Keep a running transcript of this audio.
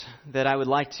that I would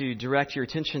like to direct your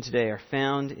attention today are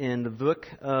found in the book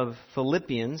of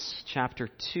Philippians, chapter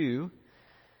 2.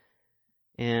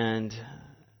 And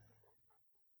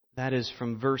that is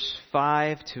from verse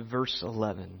 5 to verse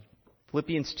 11.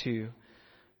 Philippians 2,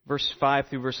 verse 5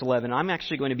 through verse 11. I'm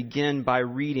actually going to begin by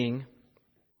reading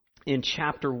in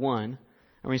chapter 2,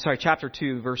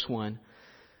 verse 1.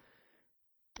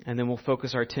 And then we'll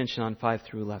focus our attention on 5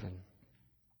 through 11.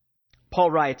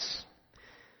 Paul writes,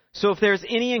 "So if there is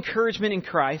any encouragement in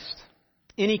Christ,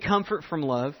 any comfort from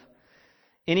love,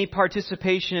 any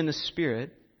participation in the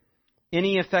Spirit,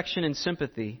 any affection and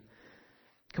sympathy,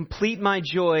 complete my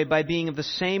joy by being of the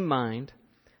same mind,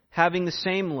 having the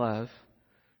same love,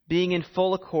 being in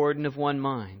full accord and of one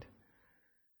mind.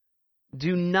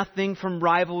 Do nothing from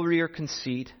rivalry or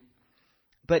conceit,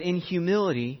 but in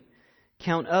humility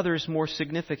count others more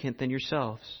significant than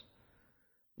yourselves.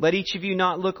 Let each of you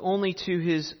not look only to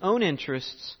his own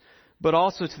interests, but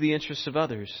also to the interests of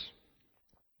others.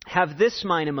 Have this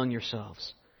mind among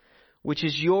yourselves, which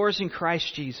is yours in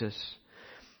Christ Jesus,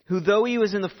 who though he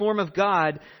was in the form of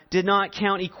God, did not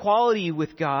count equality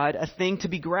with God a thing to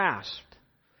be grasped,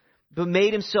 but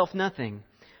made himself nothing,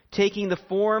 taking the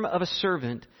form of a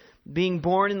servant, being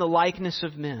born in the likeness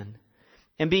of men.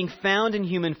 And being found in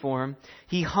human form,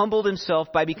 he humbled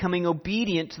himself by becoming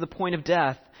obedient to the point of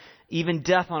death, even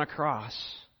death on a cross.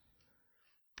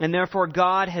 And therefore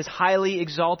God has highly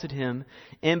exalted him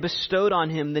and bestowed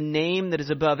on him the name that is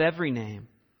above every name,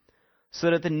 so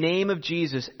that at the name of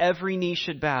Jesus every knee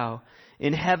should bow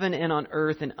in heaven and on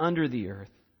earth and under the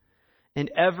earth, and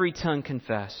every tongue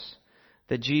confess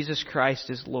that Jesus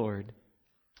Christ is Lord,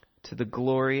 to the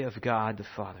glory of God the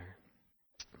Father."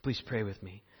 Please pray with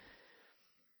me.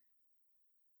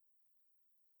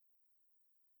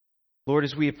 Lord,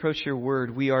 as we approach your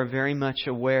word, we are very much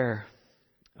aware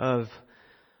of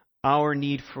our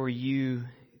need for you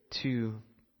to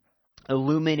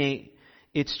illuminate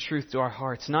its truth to our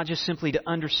hearts. Not just simply to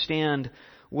understand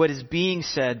what is being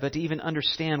said, but to even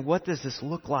understand, what does this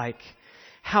look like?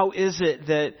 How is it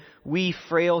that we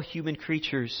frail human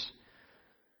creatures,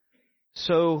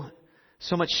 so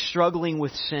much struggling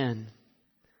with sin,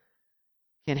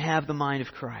 can have the mind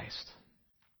of Christ?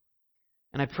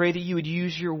 And I pray that you would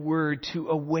use your word to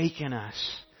awaken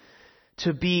us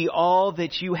to be all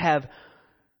that you have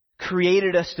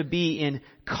created us to be in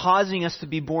causing us to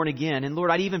be born again. And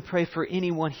Lord, I'd even pray for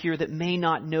anyone here that may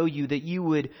not know you, that you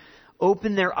would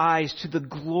open their eyes to the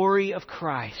glory of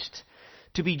Christ,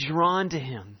 to be drawn to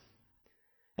him,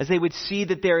 as they would see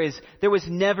that there was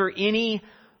never any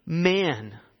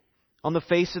man on the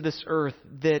face of this earth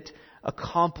that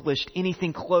accomplished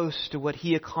anything close to what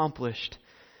he accomplished,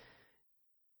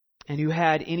 and who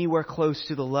had anywhere close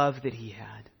to the love that he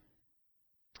had.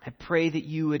 I pray that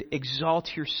you would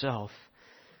exalt yourself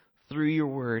through your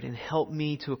word and help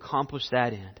me to accomplish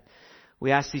that end.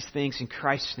 We ask these things in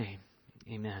Christ's name.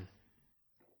 Amen.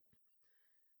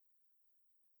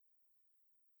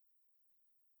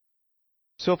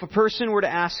 So if a person were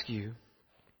to ask you,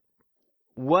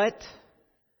 what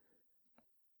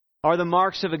are the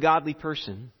marks of a godly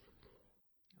person,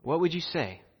 what would you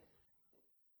say?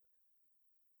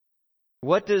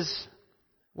 What does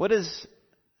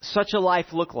such a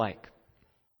life look like?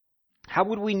 How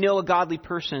would we know a godly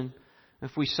person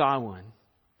if we saw one?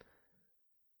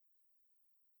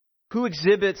 Who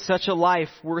exhibits such a life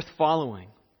worth following?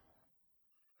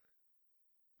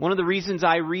 One of the reasons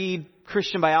I read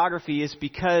Christian biography is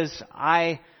because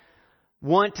I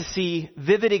want to see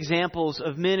vivid examples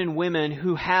of men and women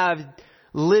who have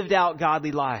lived out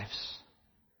godly lives.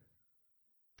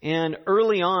 And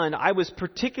early on, I was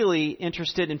particularly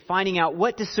interested in finding out,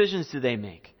 what decisions did they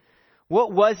make?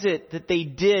 What was it that they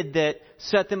did that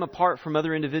set them apart from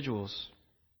other individuals?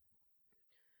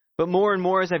 But more and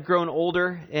more as I've grown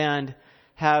older and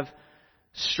have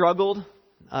struggled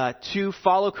to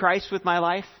follow Christ with my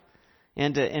life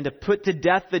and to put to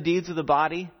death the deeds of the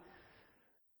body,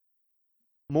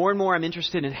 more and more I'm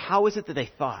interested in, how is it that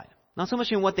they thought? Not so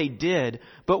much in what they did,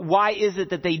 but why is it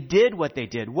that they did what they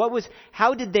did?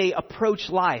 How did they approach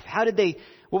life?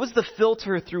 What was the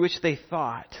filter through which they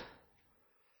thought?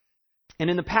 And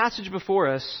in the passage before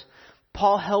us,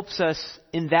 Paul helps us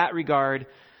in that regard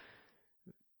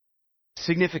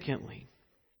significantly.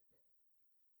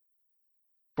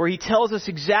 For he tells us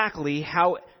exactly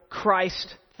how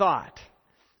Christ thought.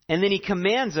 And then he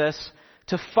commands us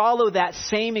to follow that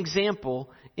same example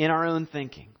in our own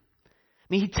thinking. I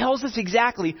mean, he tells us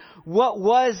exactly what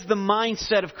was the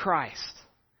mindset of Christ,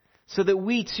 so that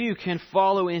we too can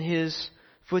follow in his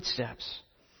footsteps.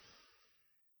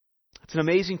 It's an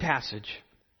amazing passage.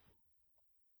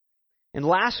 And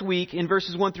last week, in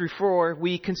verses 1 through 4,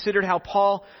 we considered how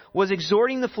Paul was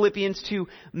exhorting the Philippians to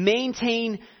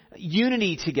maintain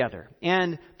unity together.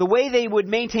 And the way they would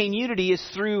maintain unity is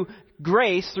through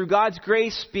grace, through God's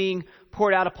grace being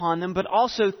poured out upon them, but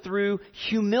also through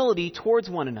humility towards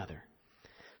one another.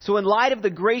 So in light of the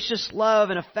gracious love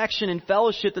and affection and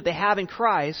fellowship that they have in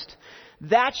Christ,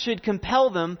 that should compel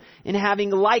them in having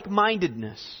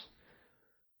like-mindedness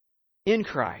in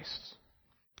Christ.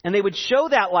 And they would show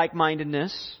that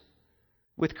like-mindedness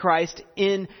with Christ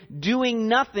in doing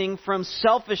nothing from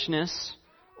selfishness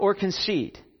or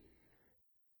conceit,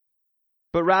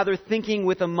 but rather thinking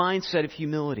with a mindset of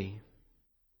humility.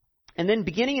 And then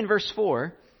beginning in verse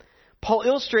 4, Paul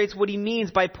illustrates what he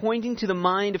means by pointing to the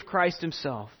mind of Christ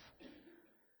himself.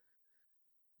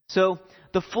 So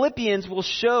the Philippians will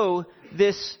show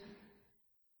this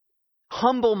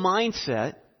humble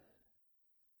mindset,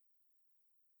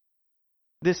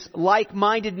 this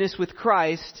like-mindedness with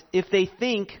Christ, if they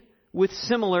think with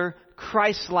similar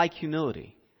Christ-like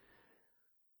humility.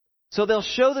 So they'll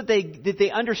show that they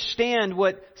understand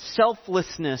what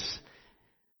selflessness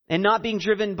and not being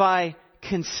driven by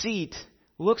conceit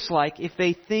looks like if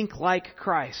they think like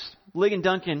Christ. Ligon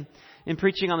Duncan, in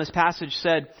preaching on this passage,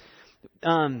 said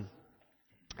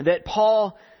that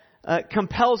Paul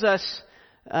compels us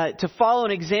to follow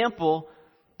an example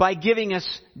by giving us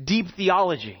deep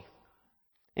theology.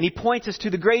 And he points us to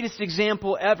the greatest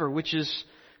example ever, which is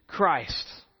Christ.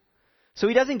 So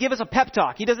he doesn't give us a pep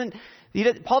talk.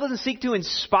 Paul doesn't seek to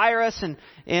inspire us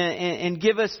and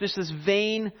give us just this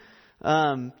vain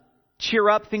cheer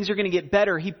up, things are going to get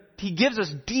better. He gives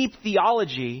us deep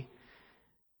theology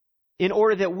in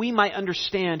order that we might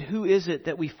understand who is it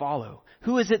that we follow.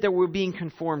 Who is it that we're being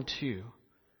conformed to?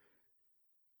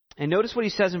 And notice what he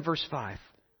says in verse 5.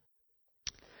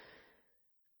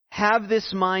 Have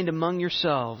this mind among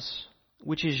yourselves,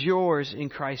 which is yours in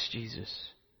Christ Jesus.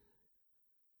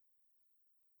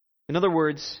 In other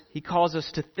words, he calls us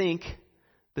to think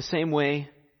the same way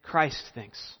Christ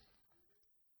thinks.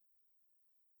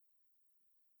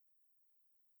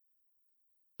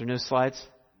 Are there no slides?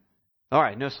 All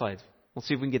right, no slides. We'll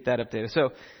see if we can get that updated.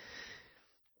 So,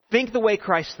 think the way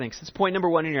Christ thinks. That's point number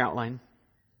 1 in your outline.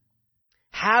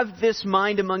 Have this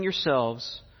mind among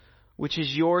yourselves, which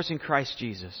is yours in Christ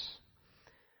Jesus.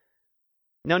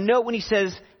 Now note when he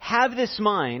says, have this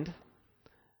mind,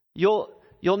 you'll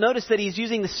notice that he's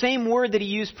using the same word that he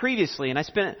used previously. And I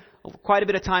spent quite a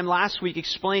bit of time last week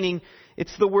explaining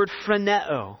it's the word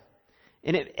phroneo.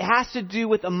 And it has to do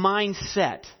with a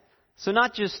mindset. So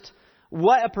not just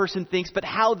what a person thinks, but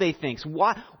how they think.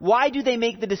 Why do they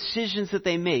make the decisions that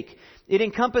they make? It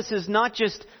encompasses not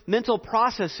just mental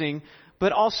processing,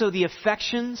 but also the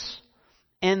affections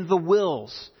and the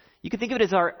wills. You can think of it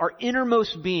as our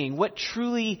innermost being, what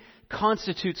truly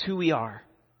constitutes who we are.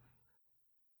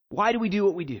 Why do we do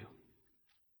what we do?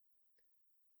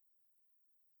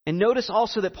 And notice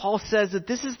also that Paul says that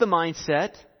this is the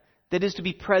mindset that is to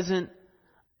be present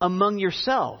among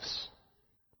yourselves.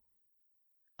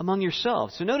 Among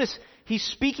yourselves. So notice he's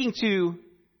speaking to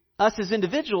us as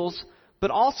individuals,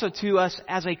 but also to us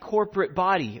as a corporate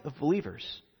body of believers.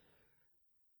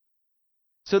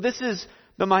 So this is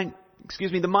the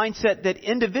mindset that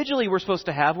individually we're supposed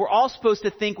to have. We're all supposed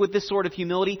to think with this sort of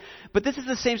humility, but this is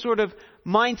the same sort of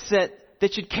mindset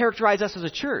that should characterize us as a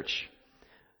church.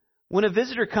 When a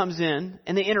visitor comes in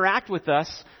and they interact with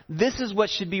us, this is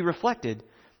what should be reflected.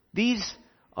 These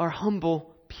are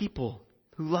humble people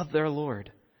who love their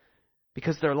Lord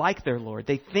because they're like their Lord.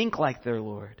 They think like their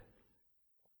Lord.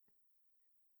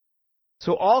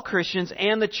 So all Christians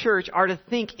and the church are to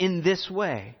think in this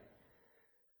way.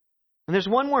 And there's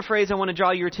one more phrase I want to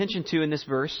draw your attention to in this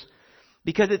verse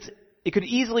because it could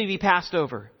easily be passed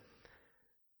over,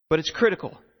 but it's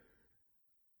critical.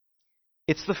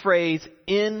 It's the phrase,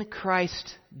 in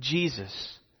Christ Jesus.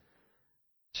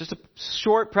 It's just a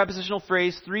short prepositional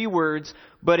phrase, 3 words,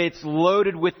 but it's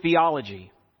loaded with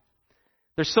theology.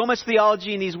 There's so much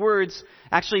theology in these words.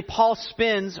 Actually, Paul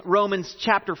spends Romans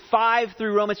chapter 5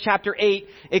 through Romans chapter 8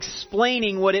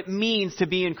 explaining what it means to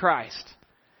be in Christ.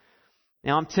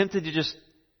 Now, I'm tempted to just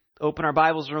open our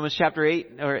Bibles to Romans chapter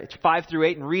 8 or 5 through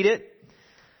 8 and read it.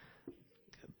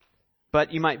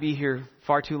 But you might be here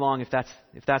far too long if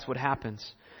that's what happens.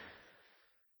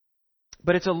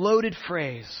 But it's a loaded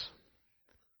phrase.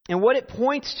 And what it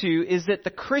points to is that the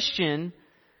Christian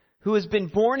who has been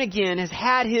born again has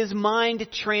had his mind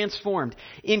transformed.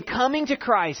 In coming to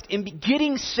Christ, in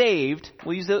getting saved,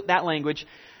 we'll use that language,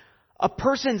 a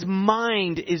person's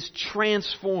mind is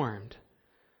transformed.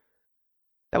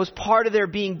 That was part of their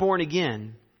being born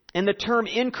again. And the term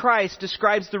in Christ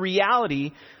describes the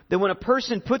reality that when a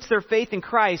person puts their faith in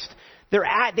Christ,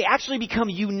 they actually become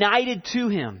united to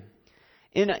Him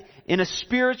in a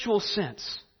spiritual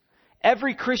sense.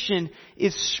 Every Christian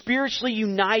is spiritually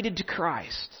united to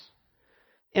Christ.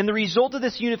 And the result of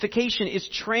this unification is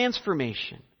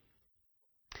transformation.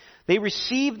 They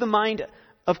receive the mind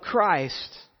of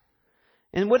Christ.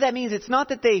 And what that means, it's not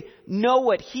that they know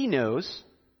what He knows,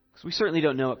 because we certainly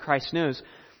don't know what Christ knows,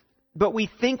 but we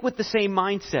think with the same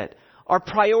mindset. Our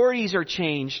priorities are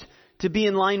changed to be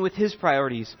in line with His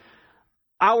priorities.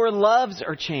 Our loves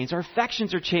are changed. Our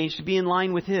affections are changed to be in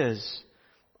line with His.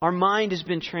 Our mind has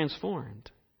been transformed.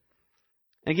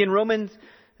 Again, Romans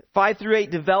 5 through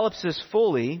 8 develops this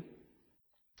fully.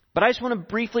 But I just want to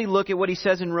briefly look at what he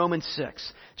says in Romans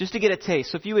 6, just to get a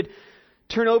taste. So if you would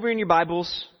turn over in your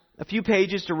Bibles a few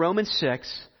pages to Romans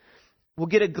 6, we'll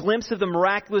get a glimpse of the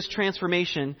miraculous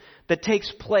transformation that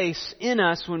takes place in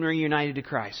us when we're united to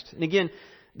Christ. And again,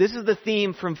 this is the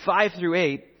theme from 5 through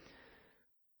 8,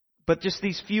 but just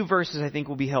these few verses I think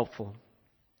will be helpful.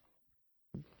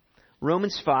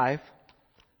 Romans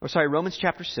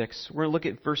chapter 6, we're going to look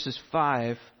at verses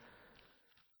 5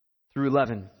 through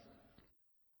 11.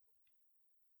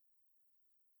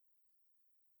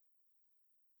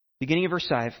 Beginning of verse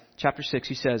 5, chapter 6,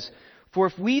 he says, "For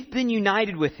if we've been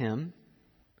united with Him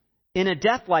in a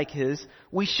death like His,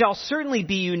 we shall certainly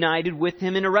be united with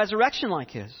Him in a resurrection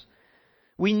like His.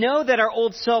 We know that our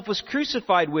old self was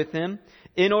crucified with Him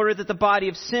in order that the body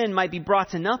of sin might be brought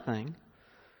to nothing,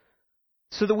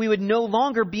 so that we would no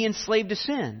longer be enslaved to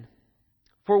sin.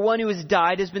 For one who has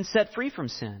died has been set free from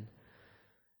sin.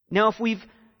 Now if we've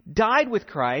died with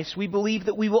Christ, we believe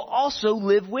that we will also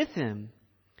live with Him.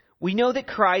 We know that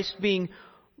Christ, being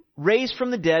raised from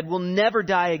the dead, will never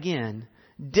die again.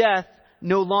 Death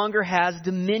no longer has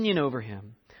dominion over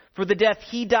Him. For the death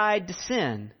He died to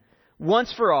sin,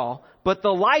 once for all, but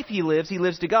the life He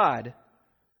lives to God.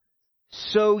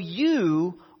 So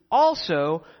you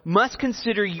also must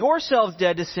consider yourselves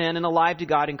dead to sin and alive to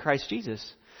God in Christ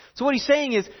Jesus." So what he's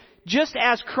saying is, just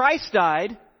as Christ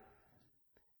died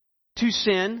to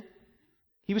sin,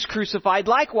 He was crucified.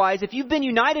 Likewise, if you've been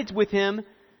united with Him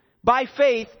by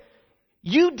faith,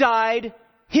 you died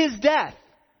His death.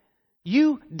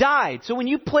 You died. So when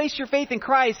you place your faith in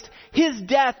Christ, His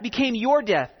death became your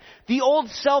death. The old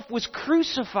self was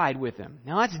crucified with Him.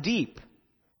 Now that's deep.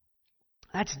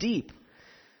 That's deep.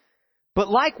 But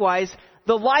likewise,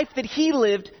 the life that He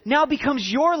lived now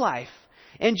becomes your life.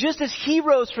 And just as He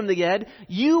rose from the dead,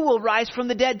 you will rise from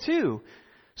the dead too.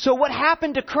 So what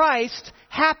happened to Christ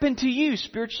happened to you,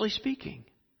 spiritually speaking.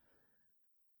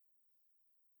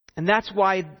 And that's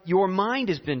why your mind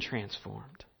has been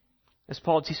transformed, as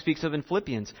Paul speaks of in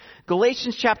Philippians.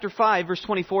 Galatians chapter 5, verse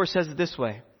 24 says it this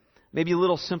way, maybe a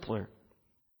little simpler.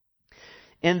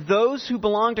 "And those who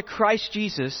belong to Christ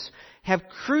Jesus have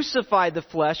crucified the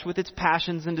flesh with its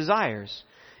passions and desires.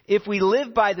 If we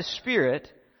live by the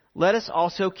Spirit, let us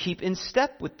also keep in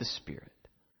step with the Spirit."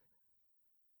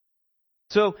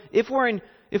 So if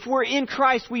we're in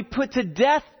Christ, we put to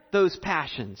death those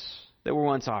passions that were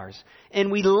once ours,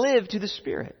 and we live to the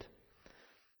Spirit.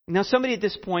 Now somebody at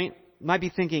this point might be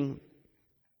thinking,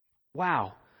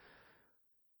 wow,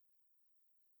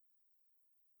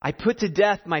 I put to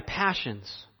death my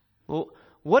passions. Well,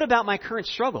 what about my current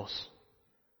struggles?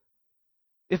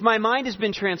 If my mind has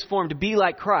been transformed to be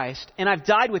like Christ, and I've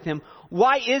died with Him,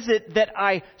 why is it that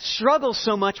I struggle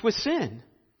so much with sin?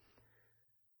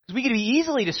 Because we could be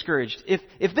easily discouraged.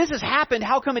 If this has happened,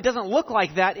 how come it doesn't look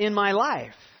like that in my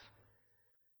life?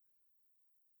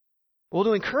 Well,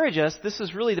 to encourage us, this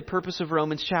is really the purpose of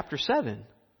Romans chapter 7.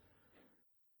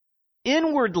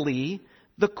 Inwardly,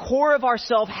 the core of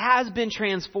ourself has been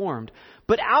transformed,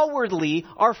 but outwardly,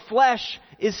 our flesh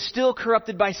is still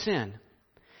corrupted by sin.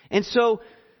 And so,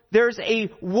 there's a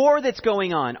war that's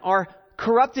going on. Our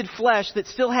corrupted flesh that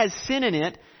still has sin in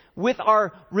it with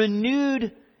our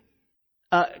renewed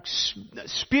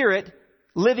spirit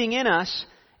living in us.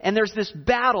 And there's this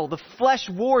battle. The flesh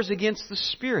wars against the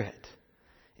Spirit.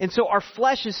 And so our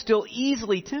flesh is still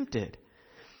easily tempted.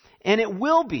 And it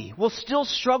will be. We'll still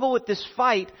struggle with this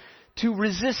fight to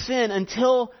resist sin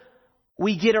until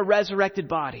we get a resurrected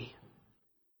body.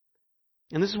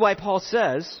 And this is why Paul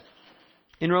says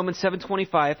in Romans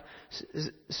 7:25,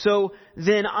 "So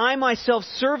then I myself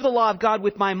serve the law of God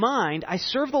with my mind." I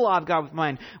serve the law of God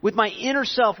with my inner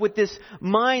self, with this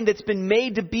mind that's been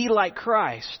made to be like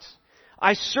Christ.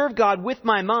 I serve God with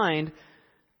my mind,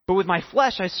 but with my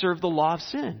flesh I serve the law of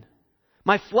sin.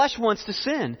 My flesh wants to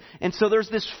sin. And so there's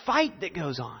this fight that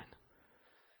goes on.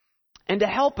 And to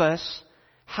help us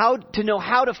to know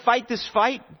how to fight this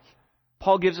fight,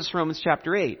 Paul gives us Romans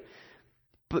chapter 8.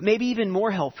 But maybe even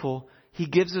more helpful, he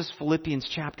gives us Philippians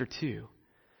chapter 2.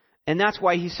 And that's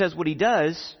why he says what he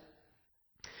does.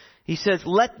 He says,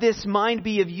 let this mind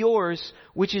be of yours,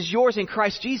 which is yours in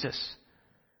Christ Jesus.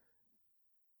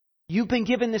 You've been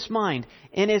given this mind.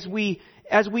 And as we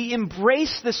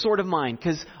embrace this sort of mind,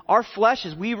 because our flesh,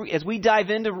 as we dive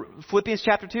into Philippians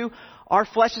chapter 2, our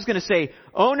flesh is going to say,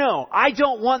 oh no, I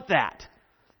don't want that.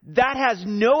 That has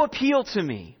no appeal to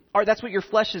me. Or that's what your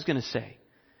flesh is going to say.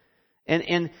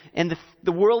 And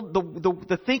the world,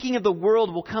 the thinking of the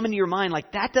world will come into your mind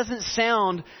like, that doesn't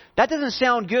sound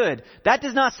good. That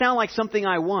does not sound like something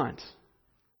I want.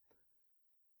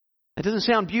 That doesn't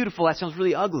sound beautiful. That sounds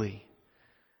really ugly.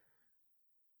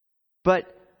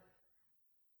 But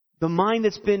the mind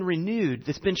that's been renewed,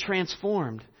 that's been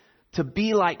transformed to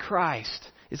be like Christ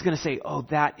is going to say, oh,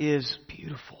 that is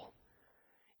beautiful.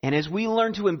 And as we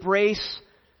learn to embrace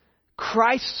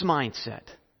Christ's mindset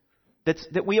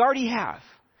that we already have,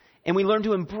 and we learn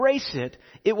to embrace it,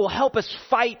 it will help us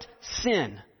fight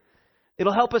sin.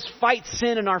 It'll help us fight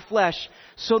sin in our flesh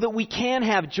so that we can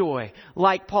have joy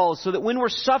like Paul. So that when we're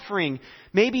suffering,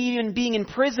 maybe even being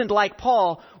imprisoned like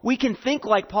Paul, we can think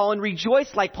like Paul and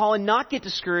rejoice like Paul and not get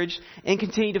discouraged and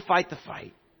continue to fight the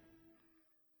fight.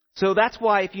 So that's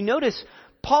why, if you notice,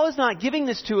 Paul is not giving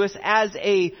this to us as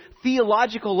a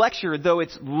theological lecture, though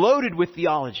it's loaded with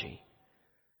theology.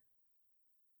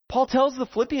 Paul tells the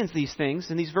Philippians these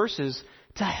things in these verses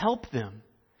to help them.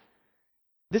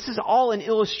 This is all an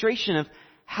illustration of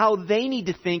how they need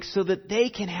to think so that they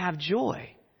can have joy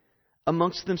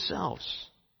amongst themselves.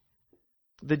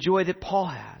 The joy that Paul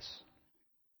has.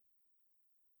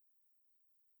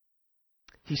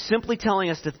 He's simply telling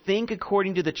us to think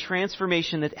according to the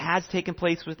transformation that has taken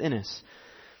place within us.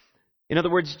 In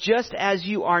other words, just as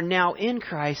you are now in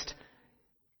Christ,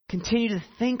 continue to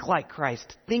think like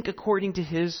Christ. Think according to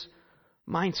His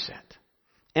mindset.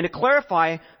 And to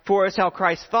clarify for us how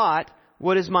Christ thought,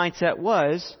 what His mindset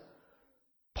was,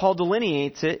 Paul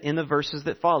delineates it in the verses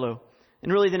that follow.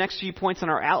 And really the next few points on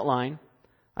our outline,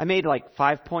 I made like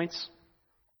 5 points,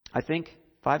 I think.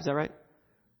 5, is that right?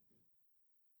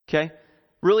 Okay.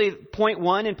 Really, point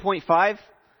 1 and point 5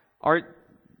 are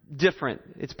different.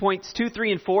 It's points 2,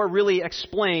 3, and 4 really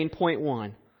explain point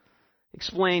 1.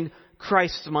 Explain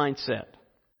Christ's mindset.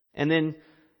 And then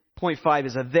point 5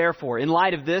 is a therefore. In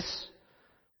light of this,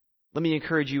 let me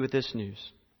encourage you with this news.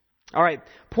 All right,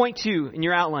 point 2 in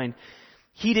your outline.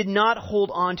 He did not hold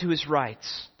on to his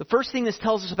rights. The first thing this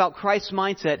tells us about Christ's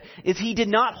mindset is he did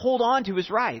not hold on to his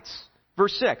rights.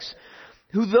 Verse 6.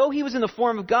 Who, though he was in the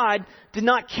form of God, did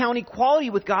not count equality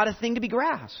with God a thing to be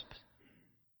grasped.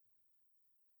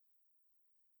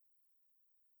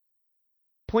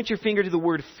 Point your finger to the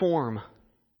word form.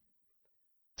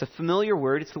 It's a familiar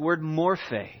word. It's the word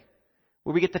morphe,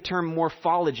 where we get the term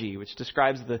morphology, which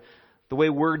describes the way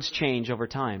words change over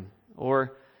time.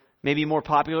 Or maybe more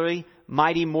popularly,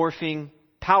 Mighty Morphing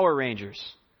Power Rangers.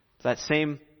 It's that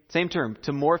same term.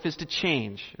 To morph is to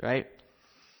change, right?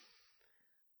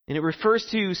 And it refers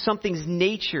to something's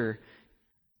nature,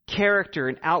 character,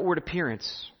 and outward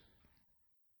appearance.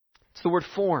 It's the word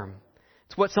form.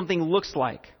 It's what something looks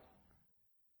like.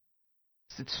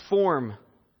 It's its form.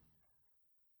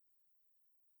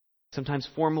 Sometimes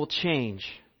form will change.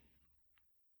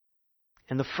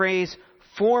 And the phrase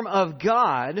form of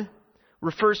God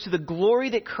refers to the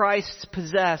glory that Christ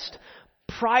possessed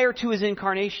prior to His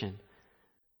incarnation.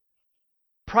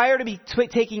 Prior to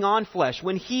taking on flesh,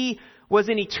 when He was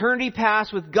in eternity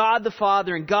past with God the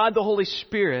Father and God the Holy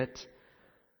Spirit,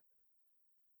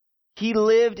 He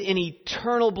lived in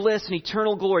eternal bliss and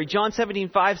eternal glory. John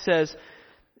 17:5 says,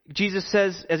 Jesus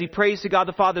says, as He prays to God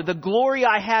the Father, the glory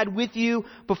I had with you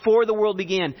before the world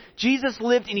began. Jesus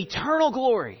lived in eternal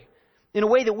glory in a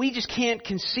way that we just can't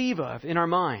conceive of in our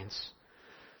minds.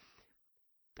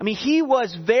 I mean, He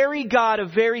was very God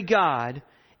of very God,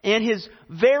 and His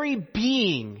very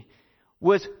being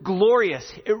was glorious.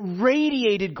 It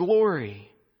radiated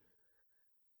glory.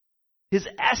 His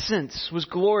essence was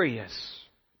glorious.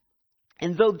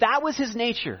 And though that was His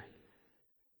nature,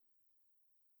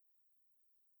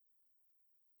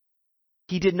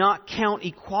 He did not count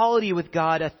equality with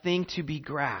God a thing to be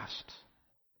grasped.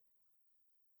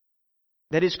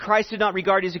 That is, Christ did not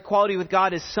regard His equality with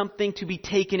God as something to be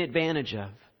taken advantage of.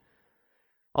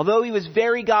 Although He was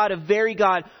very God of very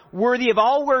God, worthy of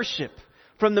all worship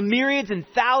from the myriads and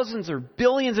thousands or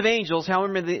billions of angels,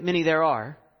 however many there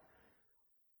are.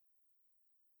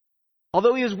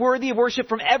 Although He was worthy of worship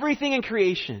from everything in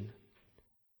creation,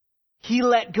 He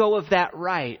let go of that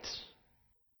right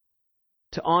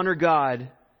to honor God,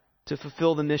 to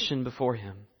fulfill the mission before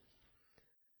Him.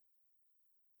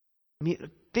 I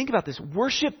mean, think about this.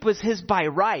 Worship was his by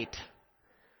right,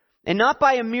 and not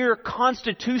by a mere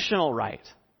constitutional right,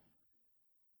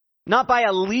 not by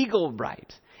a legal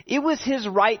right. It was his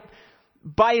right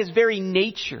by his very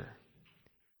nature.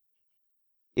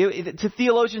 To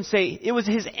theologians say, it was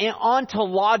his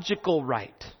ontological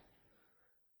right.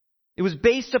 It was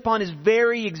based upon his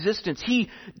very existence.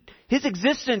 His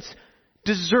existence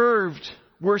deserved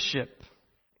worship.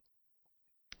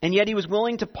 And yet he was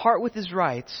willing to part with his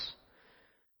rights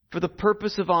for the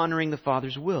purpose of honoring the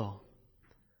Father's will.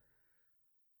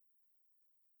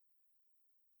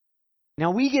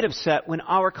 Now we get upset when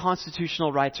our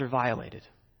constitutional rights are violated.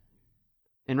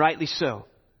 And rightly so.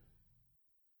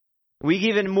 We get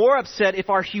even more upset if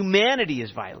our humanity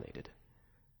is violated.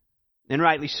 And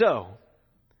rightly so.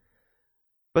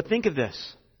 But think of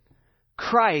this.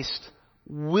 Christ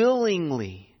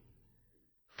willingly,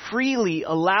 freely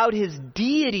allowed his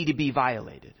deity to be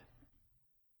violated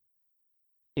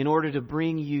in order to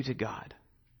bring you to God.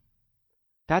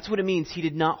 That's what it means. He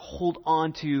did not hold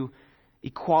on to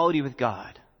equality with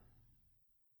God.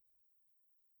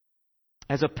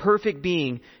 As a perfect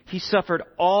being, he suffered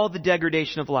all the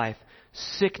degradation of life.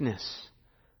 Sickness,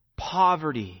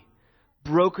 poverty,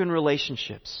 broken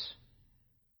relationships,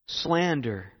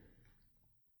 slander.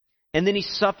 And then he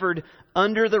suffered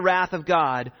under the wrath of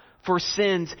God for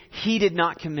sins he did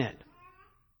not commit.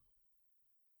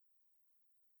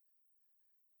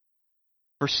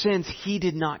 For sins he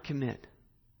did not commit.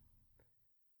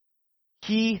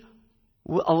 He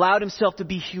allowed himself to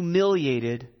be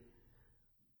humiliated,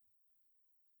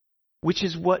 which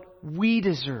is what we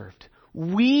deserved.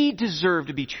 We deserve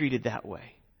to be treated that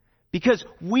way because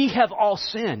we have all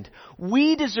sinned.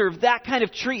 We deserve that kind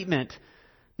of treatment,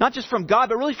 not just from God,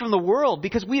 but really from the world,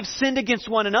 because we have sinned against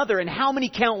one another, and how many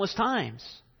countless times.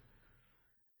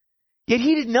 Yet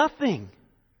he did nothing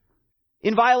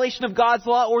in violation of God's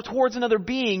law or towards another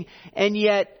being, and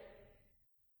yet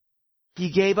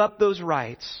he gave up those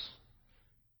rights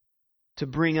to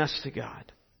bring us to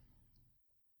God.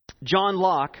 John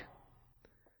Locke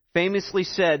famously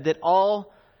said that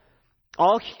all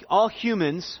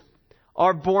humans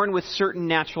are born with certain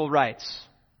natural rights.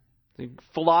 The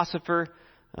philosopher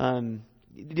in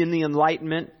the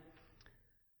Enlightenment,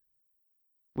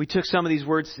 we took some of these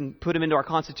words and put them into our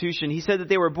Constitution. He said that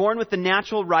they were born with the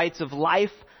natural rights of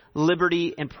life,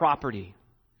 liberty, and property.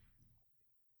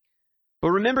 But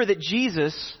remember that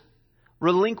Jesus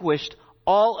relinquished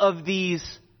all of these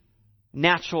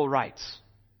natural rights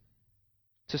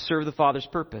to serve the Father's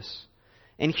purpose.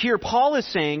 And here Paul is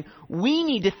saying we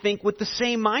need to think with the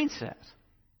same mindset.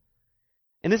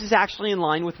 And this is actually in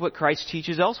line with what Christ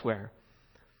teaches elsewhere.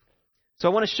 So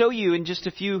I want to show you in just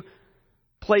a few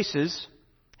places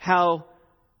how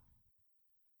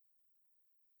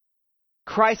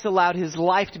Christ allowed his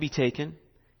life to be taken,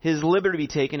 his liberty to be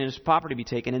taken, and his property to be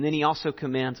taken, and then he also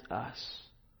commands us.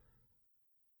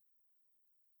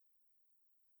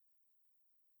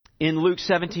 In Luke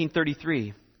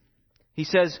 17:33, he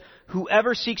says,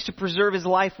 "Whoever seeks to preserve his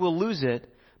life will lose it,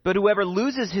 but whoever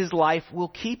loses his life will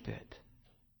keep it."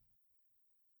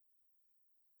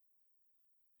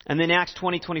 And then Acts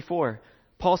 20:24,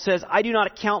 Paul says, "I do not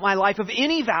account my life of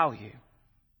any value."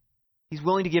 He's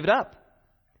willing to give it up.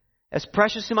 "As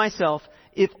precious to myself,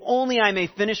 if only I may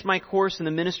finish my course in the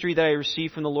ministry that I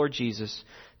received from the Lord Jesus,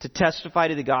 to testify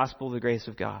to the gospel of the grace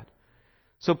of God."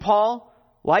 So Paul,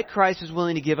 like Christ, is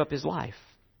willing to give up his life.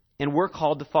 And we're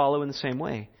called to follow in the same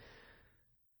way.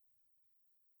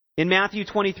 In Matthew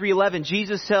 23:11,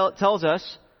 Jesus tells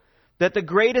us that the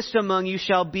greatest among you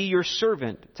shall be your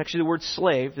servant. It's actually the word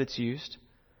slave that's used.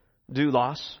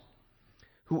 Doulos.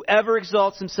 "Whoever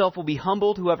exalts himself will be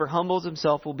humbled. Whoever humbles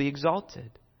himself will be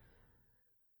exalted."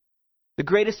 The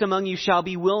greatest among you shall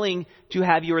be willing to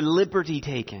have your liberty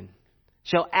taken.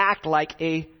 Shall act like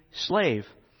a slave.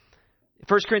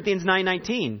 1 Corinthians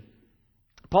 9:19.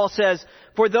 Paul says,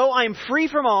 "For though I am free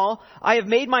from all, I have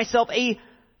made myself a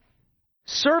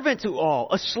servant to all,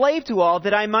 a slave to all,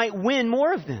 that I might win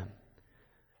more of them."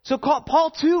 So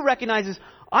Paul too recognizes,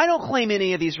 I don't claim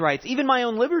any of these rights, even my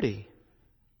own liberty.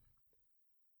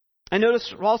 I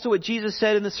notice also what Jesus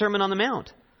said in the Sermon on the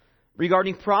Mount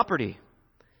regarding property.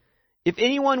 "If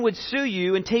anyone would sue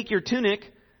you and take your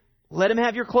tunic, let him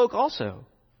have your cloak also.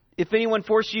 If anyone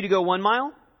forces you to go 1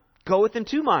 mile, go with him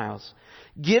 2 miles.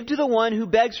 Give to the one who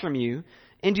begs from you,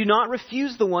 and do not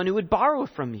refuse the one who would borrow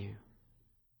from you."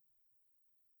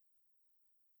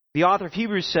 The author of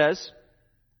Hebrews says,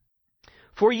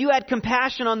 "For you had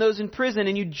compassion on those in prison,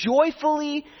 and you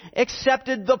joyfully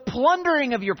accepted the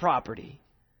plundering of your property,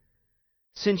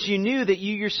 since you knew that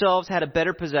you yourselves had a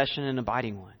better possession and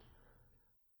abiding one."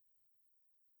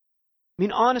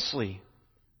 mean, honestly,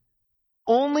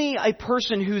 only a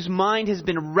person whose mind has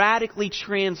been radically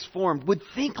transformed would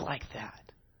think like that.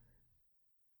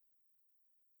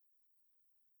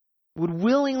 Would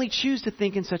willingly choose to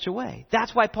think in such a way.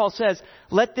 That's why Paul says,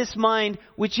 let this mind,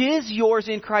 which is yours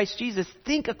in Christ Jesus,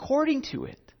 think according to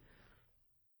it.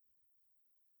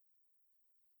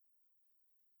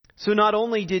 So not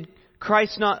only did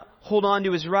Christ not hold on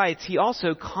to his rights, he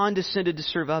also condescended to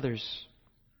serve others.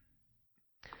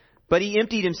 But he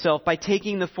emptied himself by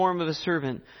taking the form of a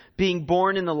servant, being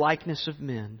born in the likeness of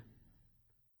men.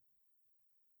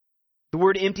 The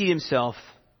word emptied himself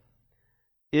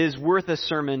is worth a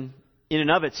sermon in and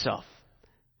of itself.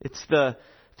 It's the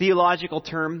theological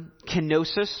term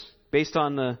kenosis, based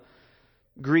on the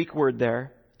Greek word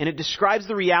there. And it describes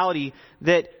the reality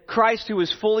that Christ, who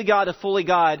was fully God of fully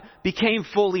God, became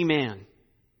fully man.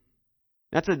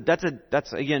 That's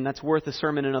worth a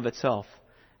sermon in and of itself.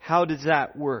 How does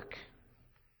that work?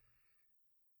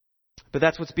 But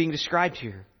that's what's being described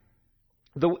here.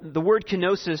 The word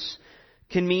kenosis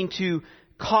can mean to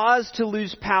cause to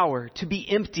lose power, to be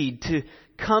emptied, to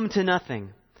come to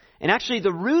nothing. And actually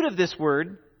the root of this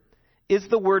word is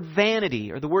the word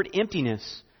vanity, or the word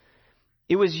emptiness.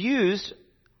 It was used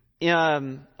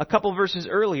a couple verses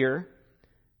earlier.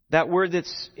 That word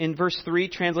that's in verse 3,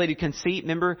 translated conceit.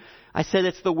 Remember, I said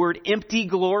it's the word empty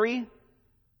glory.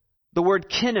 The word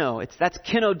keno, that's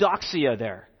kenodoxia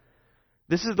there.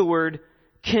 This is the word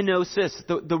kenosis.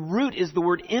 The root is the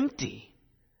word empty,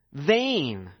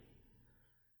 vain.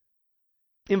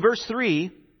 In verse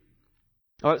 7,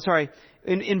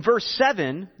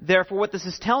 therefore, what this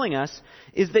is telling us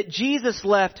is that Jesus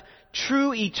left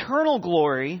true eternal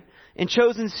glory and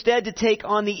chose instead to take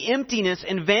on the emptiness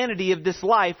and vanity of this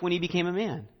life when he became a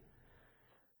man.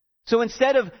 So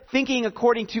instead of thinking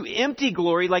according to empty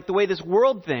glory, like the way this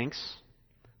world thinks,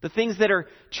 the things that are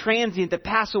transient, that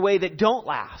pass away, that don't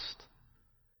last,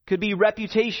 could be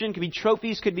reputation, could be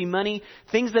trophies, could be money,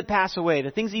 things that pass away, the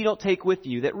things that you don't take with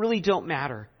you, that really don't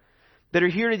matter, that are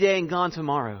here today and gone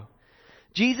tomorrow.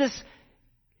 Jesus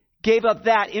gave up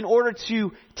that in order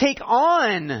to take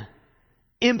on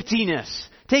emptiness,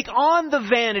 take on the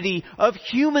vanity of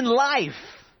human life.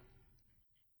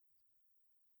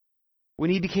 When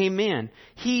he became man,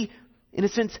 he, in a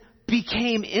sense,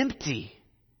 became empty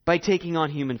by taking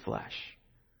on human flesh.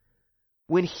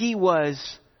 When he was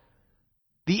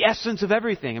the essence of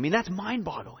everything. I mean, that's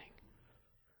mind-boggling.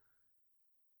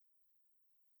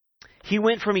 He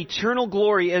went from eternal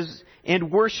glory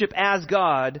and worship as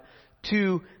God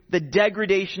to the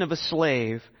degradation of a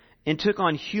slave and took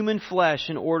on human flesh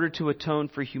in order to atone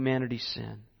for humanity's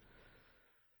sin.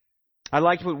 I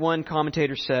liked what one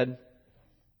commentator said.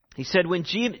 He said, when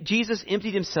Jesus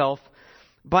emptied himself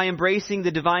by embracing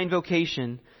the divine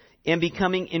vocation and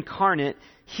becoming incarnate,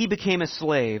 he became a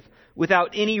slave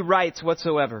without any rights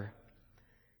whatsoever.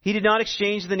 He did not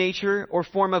exchange the nature or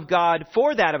form of God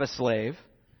for that of a slave.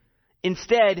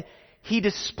 Instead, he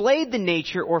displayed the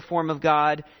nature or form of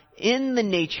God in the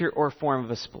nature or form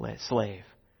of a slave,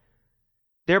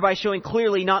 thereby showing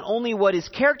clearly not only what his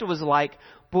character was like,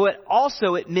 but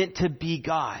also it meant to be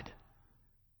God.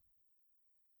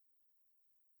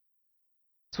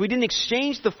 So he didn't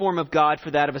exchange the form of God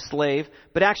for that of a slave,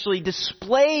 but actually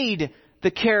displayed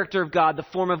the character of God, the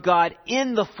form of God,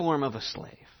 in the form of a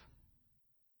slave.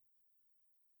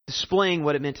 Displaying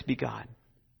what it meant to be God.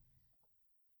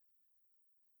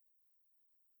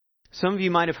 Some of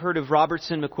you might have heard of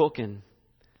Robertson McQuilkin.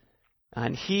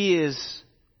 And he is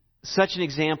such an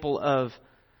example of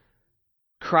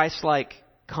Christ-like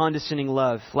condescending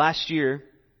love. Last year,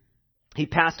 he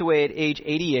passed away at age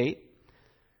 88.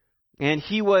 And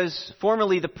he was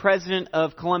formerly the president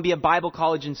of Columbia Bible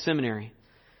College and Seminary.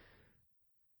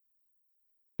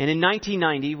 And in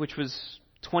 1990, which was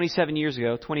 28 years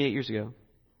ago,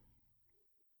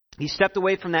 he stepped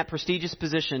away from that prestigious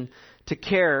position to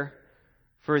care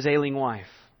for his ailing wife.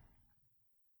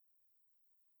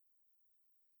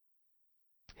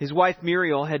 His wife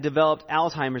Muriel had developed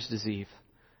Alzheimer's disease,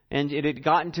 and it had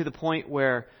gotten to the point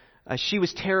where she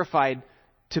was terrified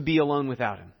to be alone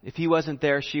without him. If he wasn't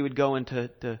there, she would go into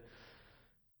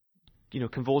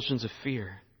convulsions of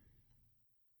fear.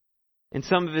 And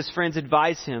some of his friends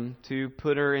advised him to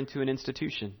put her into an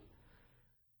institution.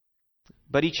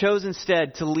 But he chose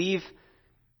instead to leave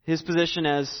his position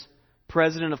as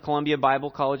president of Columbia Bible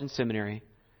College and Seminary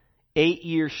 8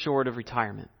 years short of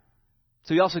retirement.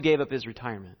 So he also gave up his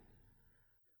retirement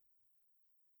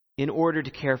in order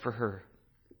to care for her.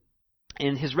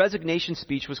 And his resignation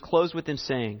speech was closed with him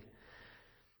saying,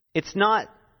 "It's not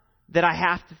that I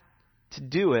have to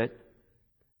do it,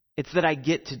 it's that I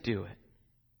get to do it.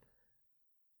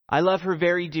 I love her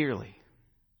very dearly.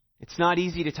 It's not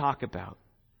easy to talk about.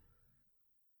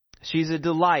 She's a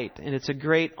delight, and it's a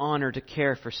great honor to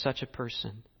care for such a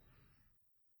person.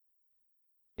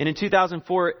 And in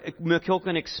 2004,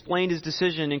 McQuilkin explained his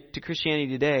decision to Christianity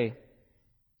Today.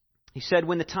 He said,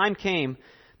 when the time came,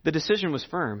 the decision was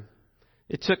firm.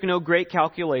 It took no great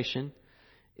calculation.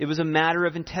 It was a matter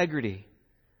of integrity.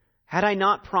 Had I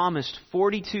not promised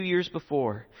 42 years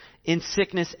before, in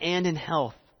sickness and in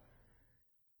health,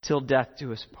 till death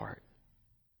do us part?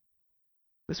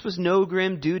 This was no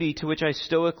grim duty to which I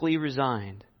stoically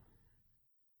resigned.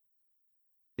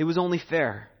 It was only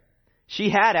fair. She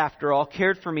had, after all,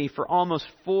 cared for me for almost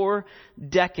 4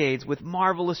 decades with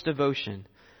marvelous devotion.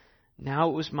 Now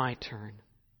it was my turn.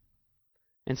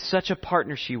 And such a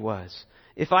partner she was.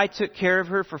 If I took care of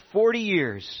her for 40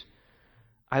 years,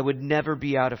 I would never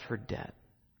be out of her debt.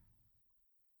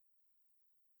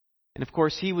 And of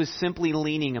course, he was simply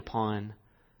leaning upon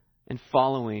and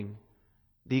following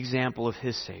the example of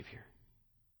his Savior,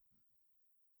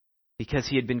 because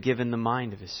he had been given the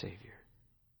mind of his Savior.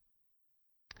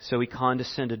 So he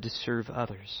condescended to serve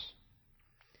others.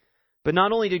 But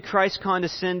not only did Christ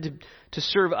condescend to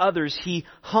serve others, he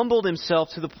humbled himself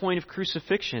to the point of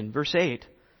crucifixion. Verse 8.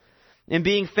 And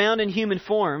being found in human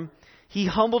form, he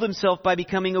humbled himself by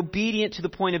becoming obedient to the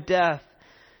point of death,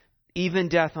 even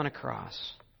death on a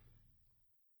cross.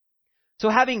 So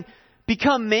having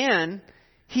become man,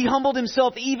 he humbled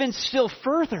himself even still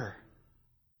further,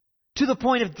 to the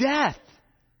point of death.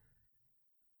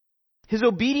 His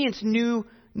obedience knew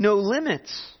no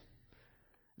limits.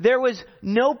 There was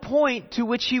no point to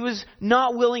which he was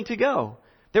not willing to go.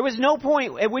 There was no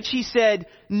point at which he said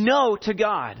no to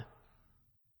God.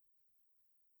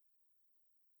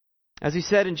 As he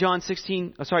said in John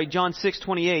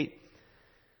 6:28,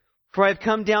 for I have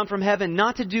come down from heaven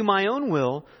not to do my own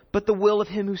will, but the will of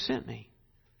him who sent me.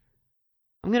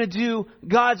 I'm going to do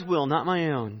God's will, not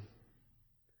my own.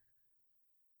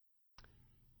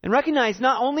 And recognize,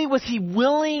 not only was he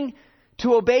willing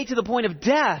to obey to the point of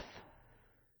death,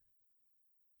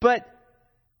 but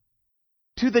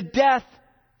to the death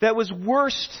that was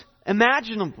worst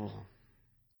imaginable.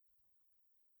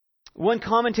 One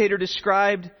commentator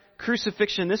described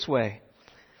crucifixion this way.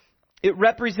 It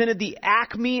represented the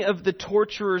acme of the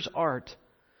torturer's art.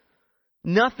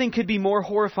 Nothing could be more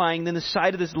horrifying than the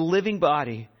sight of this living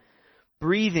body,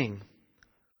 breathing,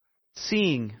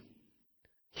 seeing,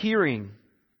 hearing,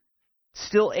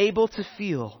 still able to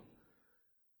feel,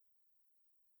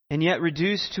 and yet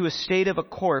reduced to a state of a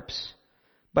corpse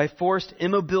by forced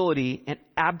immobility and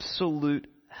absolute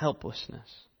helplessness.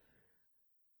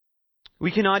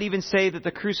 We cannot even say that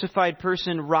the crucified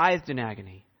person writhed in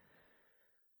agony,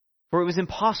 for it was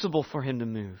impossible for him to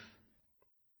move.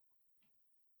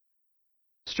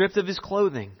 Stripped of his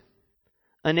clothing,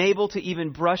 unable to even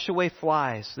brush away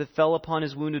flies that fell upon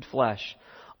his wounded flesh,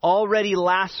 already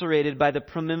lacerated by the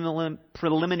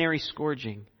preliminary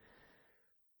scourging,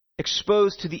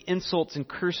 exposed to the insults and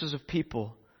curses of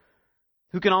people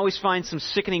who can always find some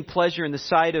sickening pleasure in the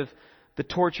sight of the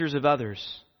tortures of others,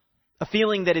 a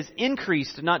feeling that is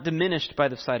increased, not diminished, by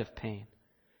the sight of pain.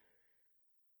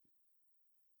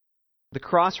 The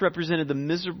cross represented the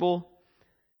miserable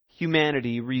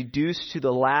humanity reduced to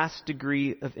the last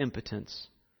degree of impotence,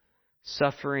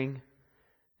 suffering,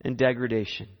 and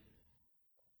degradation.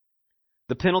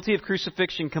 The penalty of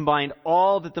crucifixion combined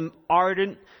all that the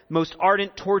most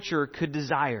ardent torturer could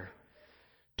desire: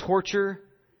 torture,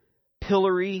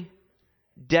 pillory,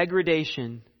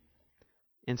 degradation,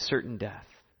 and certain death.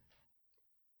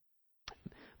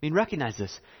 I mean, recognize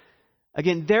this.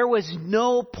 Again, there was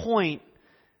no point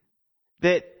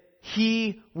that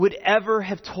he would ever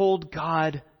have told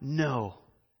God no.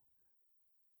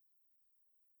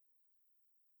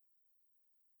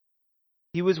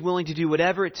 He was willing to do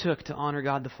whatever it took to honor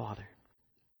God the Father.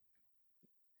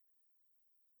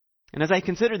 And as I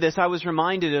considered this, I was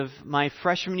reminded of my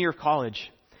freshman year of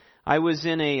college. I was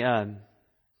in a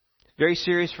very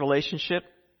serious relationship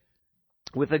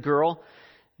with a girl,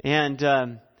 and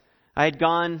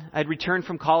I'd returned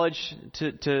from college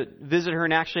to visit her,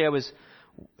 and actually I was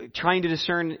trying to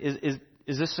discern, is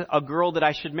this a girl that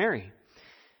I should marry?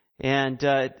 And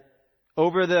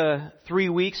over the 3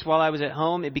 weeks while I was at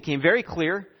home, it became very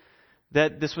clear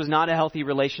that this was not a healthy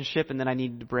relationship and that I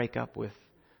needed to break up with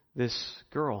this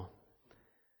girl.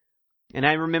 And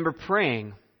I remember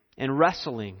praying and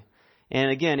wrestling.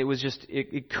 And again, it was just,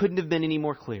 it couldn't have been any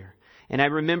more clear. And I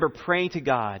remember praying to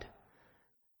God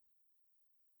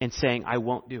and saying, I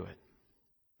won't do it.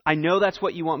 I know that's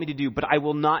what you want me to do, but I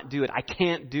will not do it. I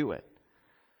can't do it.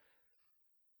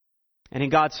 And in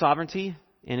God's sovereignty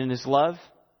and in His love,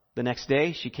 the next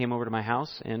day, she came over to my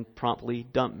house and promptly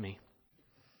dumped me.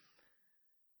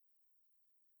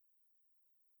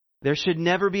 There should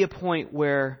never be a point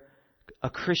where a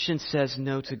Christian says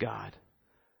no to God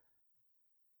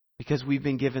because we've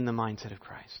been given the mindset of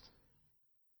Christ.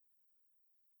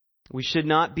 We should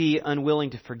not be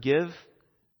unwilling to forgive.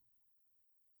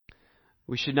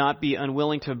 We should not be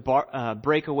unwilling to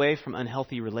break away from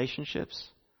unhealthy relationships.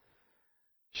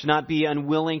 Should not be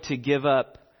unwilling to give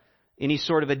up any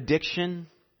sort of addiction.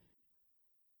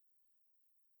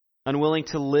 Unwilling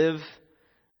to live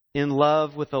in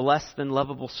love with a less than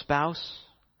lovable spouse.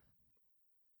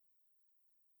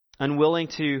 Unwilling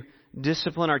to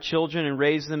discipline our children and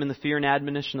raise them in the fear and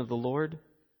admonition of the Lord.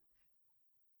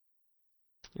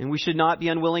 And we should not be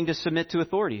unwilling to submit to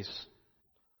authorities,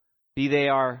 be they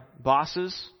our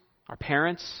bosses, our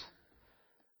parents,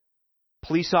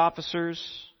 police officers,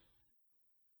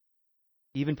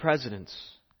 even presidents,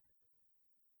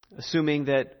 assuming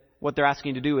that what they're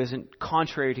asking to do isn't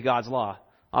contrary to God's law.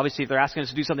 Obviously, if they're asking us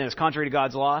to do something that's contrary to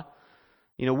God's law,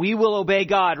 we will obey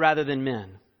God rather than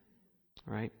men.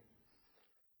 Right?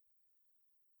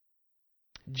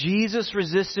 Jesus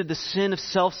resisted the sin of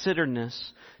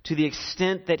self-centeredness to the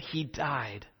extent that He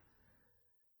died,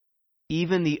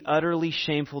 even the utterly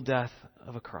shameful death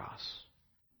of a cross.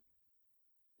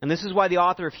 And this is why the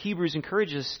author of Hebrews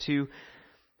encourages us to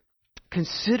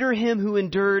consider Him who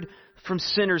endured from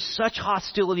sinners such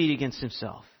hostility against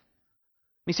Himself.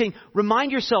 He's saying,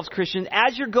 remind yourselves, Christians,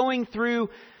 as you're going through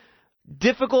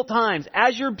difficult times,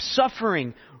 as you're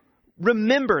suffering,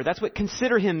 remember, that's what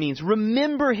consider Him means.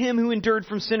 Remember Him who endured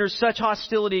from sinners such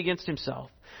hostility against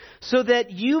Himself, so that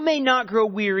you may not grow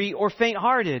weary or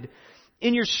faint-hearted.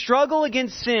 In your struggle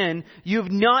against sin, you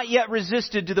have not yet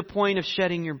resisted to the point of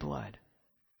shedding your blood.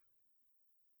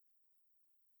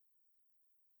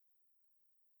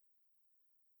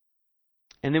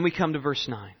 And then we come to verse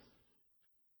 9.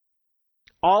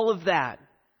 All of that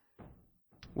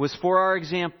was for our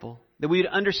example, that we would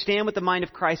understand what the mind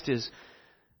of Christ is.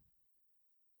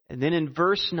 And then in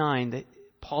verse 9,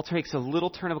 Paul takes a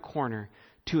little turn of a corner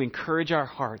to encourage our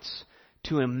hearts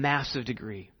to a massive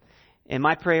degree. And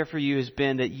my prayer for you has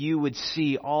been that you would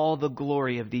see all the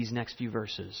glory of these next few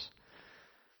verses.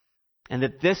 And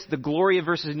that the glory of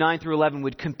verses 9 through 11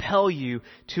 would compel you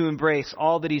to embrace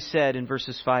all that he said in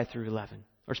verses 5 through 11,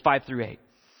 or 5 through 8.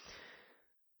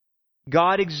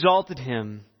 God exalted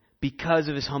him because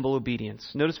of his humble obedience.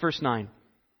 Notice verse 9.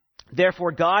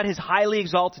 Therefore God has highly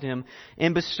exalted him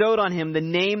and bestowed on him the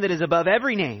name that is above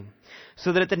every name,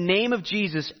 so that at the name of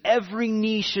Jesus every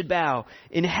knee should bow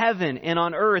in heaven and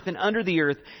on earth and under the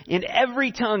earth, and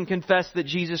every tongue confess that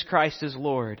Jesus Christ is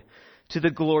Lord, to the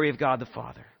glory of God the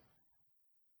Father.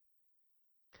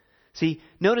 See,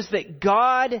 notice that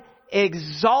God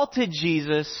exalted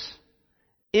Jesus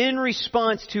in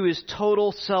response to his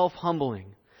total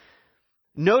self-humbling.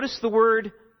 Notice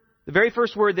the very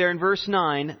first word there in verse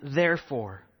 9,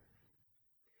 therefore.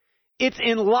 It's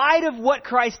in light of what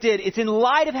Christ did. It's in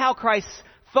light of how Christ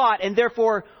thought and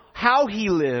therefore how he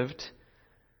lived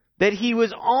that he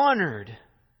was honored.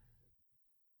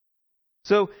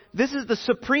 So this is the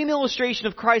supreme illustration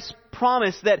of Christ's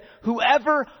promise that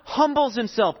whoever humbles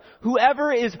himself,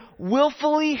 whoever is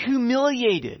willfully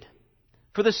humiliated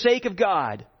for the sake of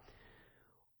God,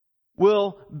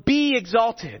 will be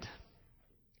exalted.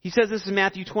 He says this in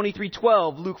Matthew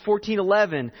 23:12, Luke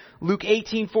 14:11, Luke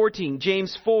 18:14,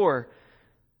 James 4,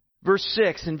 verse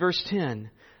 6 and verse 10.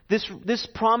 This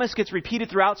promise gets repeated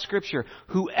throughout Scripture.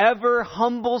 Whoever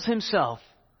humbles himself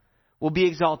will be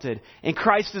exalted. And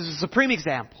Christ is a supreme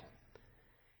example.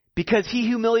 Because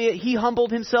he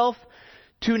humbled himself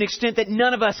to an extent that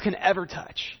none of us can ever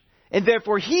touch. And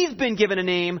therefore he's been given a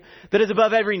name that is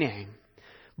above every name.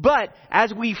 But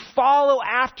as we follow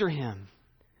after him,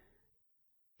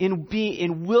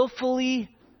 in willfully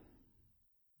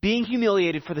being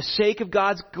humiliated for the sake of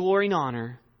God's glory and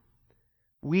honor,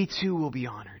 we too will be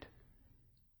honored.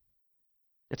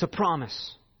 It's a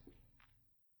promise.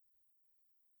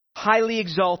 Highly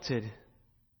exalted.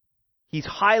 He's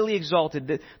highly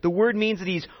exalted. The word means that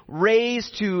he's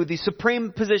raised to the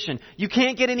supreme position. You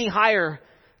can't get any higher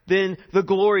than the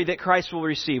glory that Christ will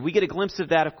receive. We get a glimpse of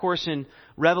that, of course, in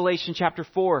Revelation chapter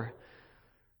 4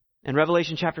 and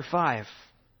Revelation chapter 5.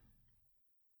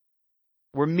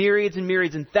 Where myriads and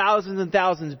myriads and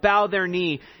thousands bow their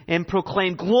knee and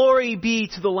proclaim, glory be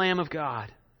to the Lamb of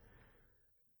God.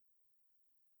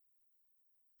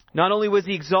 Not only was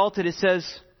he exalted, it says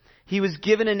he was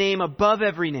given a name above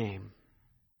every name.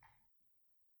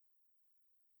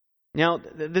 Now,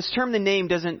 this term, the name,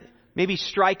 doesn't maybe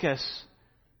strike us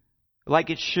like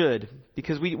it should,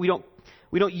 because we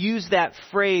don't use that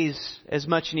phrase as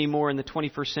much anymore in the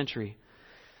 21st century.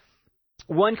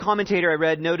 One commentator I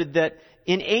read noted that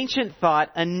in ancient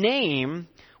thought, a name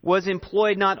was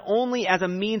employed not only as a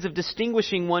means of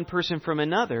distinguishing one person from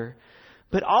another,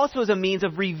 but also as a means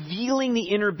of revealing the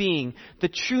inner being, the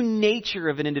true nature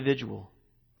of an individual.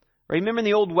 Right? Remember in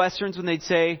the old Westerns when they'd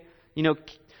say, you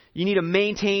need to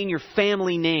maintain your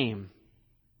family name.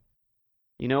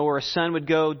 Or a son would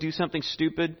go do something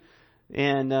stupid,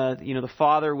 and the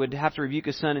father would have to rebuke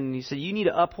his son, and he said, you need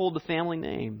to uphold the family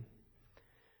name.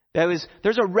 There's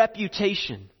a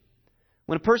reputation.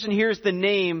 When a person hears the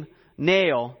name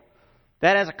Nail,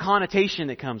 that has a connotation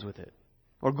that comes with it.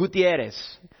 Or Gutierrez.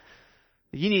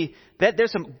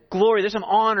 There's some glory, there's some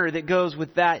honor that goes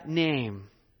with that name.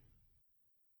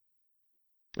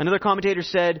 Another commentator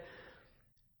said,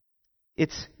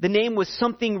 the name was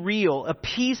something real, a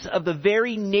piece of the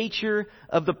very nature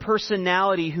of the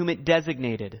personality whom it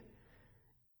designated.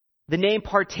 The name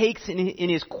partakes in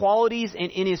his qualities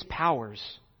and in his powers.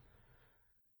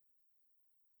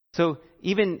 So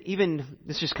even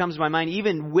this just comes to my mind,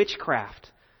 even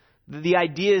witchcraft. The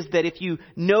idea is that if you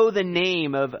know the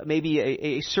name of maybe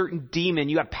a certain demon,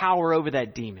 you have power over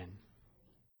that demon.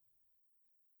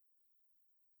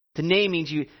 The name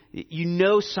means you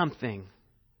know something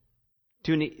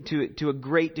to a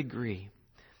great degree.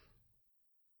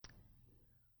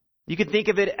 You could think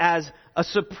of it as a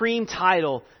supreme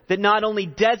title that not only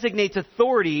designates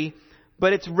authority,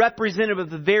 but it's representative of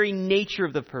the very nature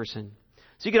of the person.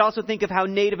 So you could also think of how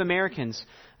Native Americans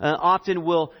often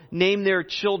will name their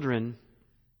children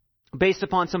based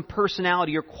upon some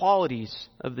personality or qualities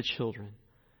of the children.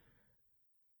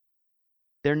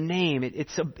 Their name,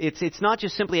 it's not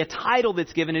just simply a title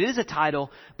that's given. It is a title,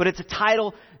 but it's a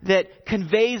title that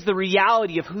conveys the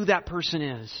reality of who that person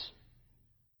is.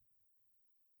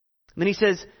 And then he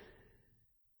says,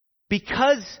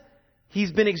 because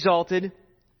he's been exalted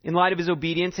in light of his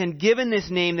obedience and given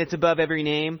this name that's above every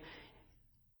name,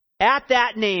 at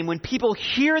that name, when people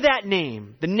hear that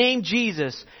name, the name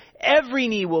Jesus, every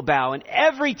knee will bow and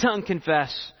every tongue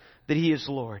confess that He is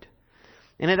Lord.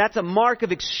 And that's a mark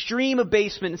of extreme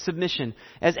abasement and submission.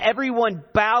 As everyone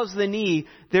bows the knee,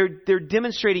 they're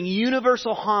demonstrating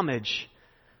universal homage.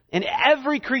 And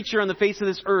every creature on the face of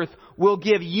this earth will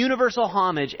give universal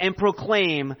homage and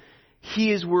proclaim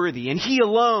He is worthy. And He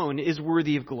alone is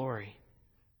worthy of glory.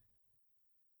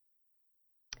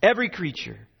 Every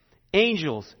creature.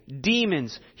 Angels,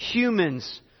 demons,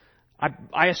 humans,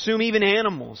 I assume even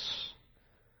animals.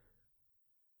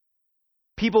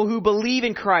 People who believe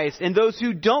in Christ and those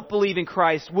who don't believe in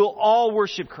Christ will all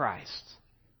worship Christ.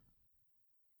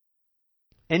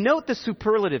 And note the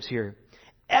superlatives here.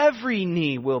 Every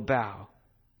knee will bow.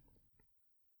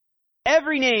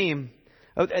 Every name,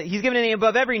 He's given a name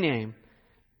above every name.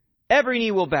 Every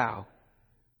knee will bow.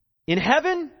 In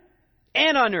heaven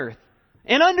and on earth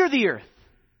and under the earth.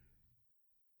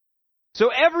 So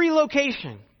every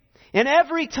location and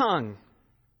every tongue,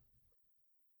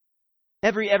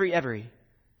 every,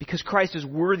 because Christ is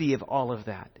worthy of all of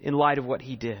that in light of what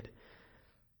He did.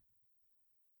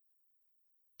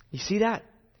 You see that?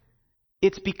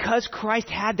 It's because Christ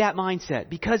had that mindset,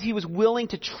 because He was willing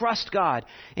to trust God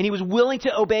and He was willing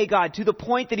to obey God to the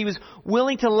point that He was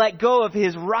willing to let go of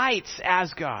His rights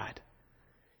as God.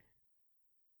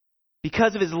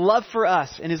 Because of His love for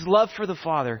us and His love for the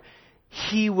Father,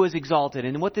 He was exalted.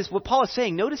 And what Paul is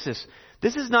saying, notice this.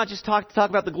 This is not just talk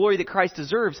about the glory that Christ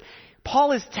deserves.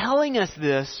 Paul is telling us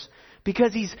this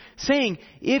because he's saying,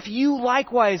 if you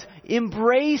likewise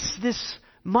embrace this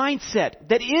mindset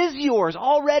that is yours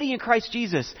already in Christ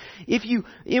Jesus, if you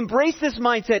embrace this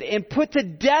mindset and put to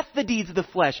death the deeds of the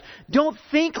flesh, don't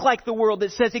think like the world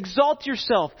that says exalt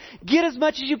yourself, get as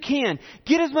much as you can,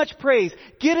 get as much praise,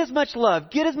 get as much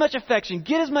love, get as much affection,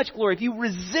 get as much glory. If you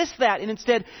resist that and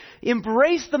instead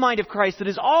embrace the mind of Christ that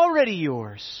is already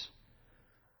yours,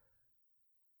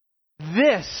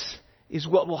 this is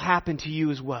what will happen to you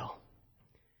as well.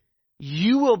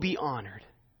 You will be honored.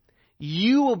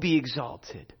 You will be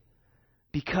exalted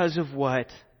because of what?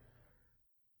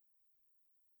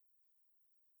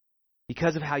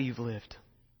 Because of how you've lived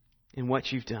and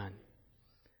what you've done.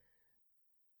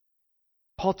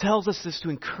 Paul tells us this to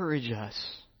encourage us.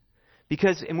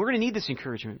 Because, and we're going to need this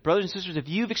encouragement. Brothers and sisters, if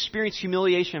you've experienced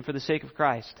humiliation for the sake of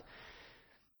Christ,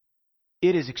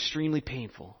 it is extremely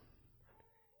painful.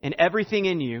 And everything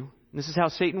in you, and this is how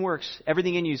Satan works,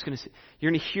 everything in you is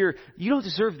you're going to hear, you don't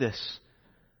deserve this.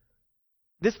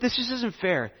 This just isn't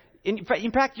fair. In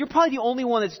fact, you're probably the only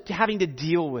one that's having to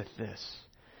deal with this.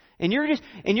 And you're going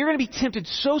to be tempted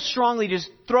so strongly to just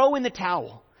throw in the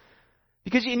towel.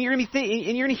 Because and you're going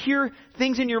to hear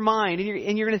things in your mind,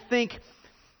 and you're going to think,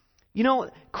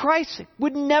 Christ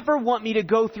would never want me to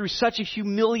go through such a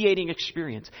humiliating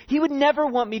experience. He would never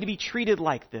want me to be treated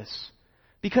like this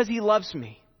because He loves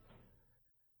me.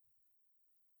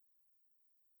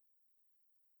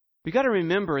 We got to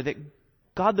remember that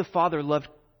God the Father loved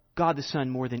God the Son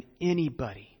more than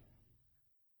anybody.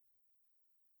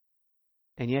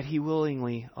 And yet He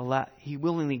willingly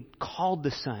called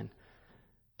the Son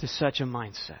to such a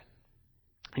mindset.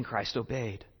 And Christ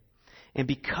obeyed. And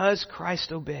because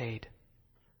Christ obeyed,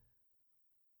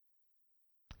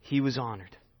 He was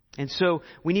honored. And so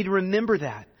we need to remember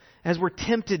that as we're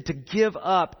tempted to give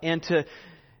up and to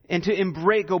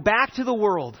embrace, go back to the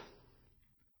world.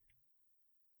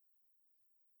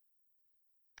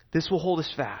 This will hold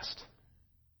us fast.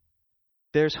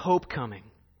 There's hope coming.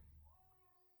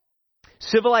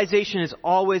 Civilization has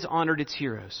always honored its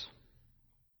heroes.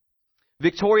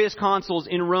 Victorious consuls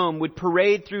in Rome would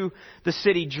parade through the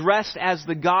city dressed as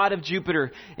the god of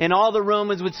Jupiter, and all the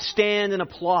Romans would stand and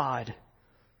applaud.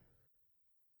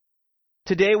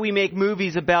 Today we make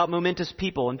movies about momentous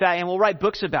people. In fact, and we'll write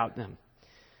books about them.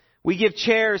 We give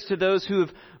chairs to those who have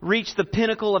reached the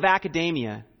pinnacle of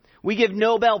academia. We give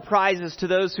Nobel Prizes to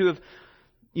those who have,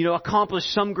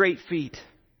 accomplished some great feat.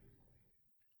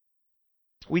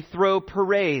 We throw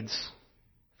parades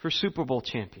for Super Bowl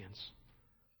champions.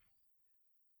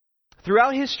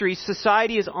 Throughout history,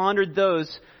 society has honored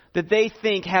those that they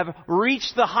think have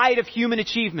reached the height of human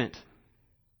achievement.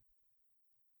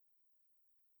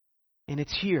 And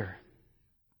it's here.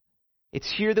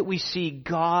 It's here that we see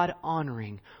God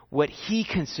honoring what He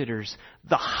considers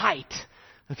the height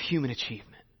of human achievement.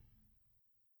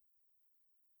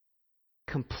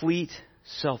 Complete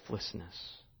selflessness.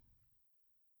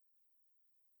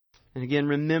 And again,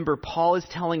 remember, Paul is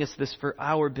telling us this for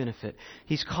our benefit.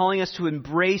 He's calling us to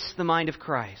embrace the mind of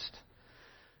Christ.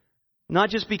 Not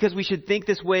just because we should think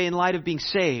this way in light of being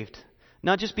saved.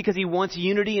 Not just because he wants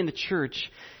unity in the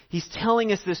church. He's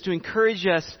telling us this to encourage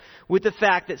us with the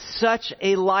fact that such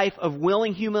a life of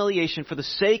willing humiliation for the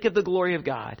sake of the glory of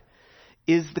God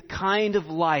is the kind of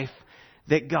life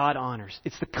that God honors.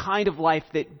 It's the kind of life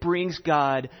that brings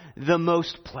God the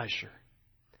most pleasure.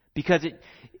 Because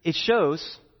it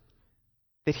shows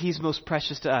that He's most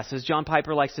precious to us. As John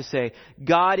Piper likes to say,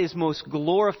 God is most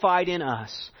glorified in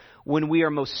us when we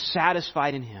are most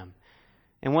satisfied in Him.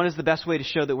 And what is the best way to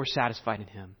show that we're satisfied in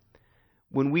Him?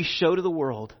 When we show to the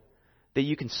world that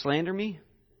you can slander me,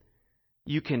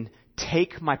 you can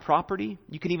take my property,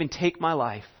 you can even take my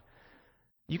life,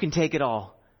 you can take it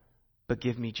all, but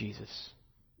give me Jesus.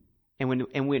 And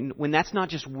when that's not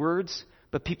just words,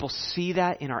 but people see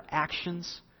that in our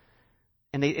actions,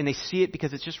 and they see it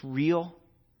because it's just real,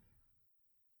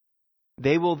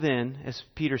 they will then, as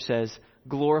Peter says,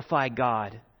 glorify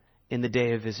God in the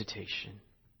day of visitation.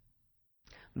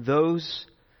 Those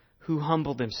who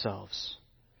humble themselves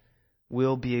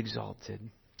will be exalted.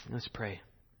 Let's pray.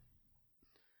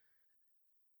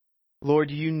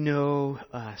 Lord, you know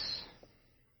us.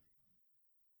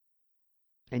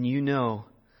 And you know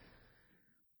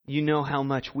how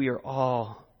much we are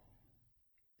all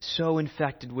so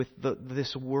infected with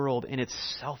this world and its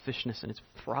selfishness and its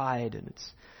pride and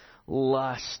its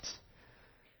lust.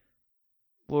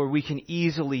 Lord, we can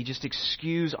easily just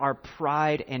excuse our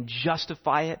pride and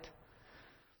justify it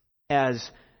as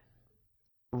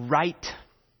right.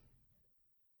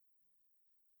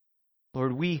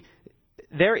 Lord,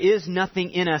 there is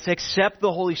nothing in us except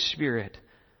the Holy Spirit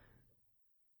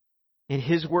and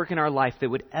His work in our life that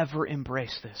would ever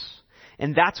embrace this.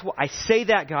 And that's why I say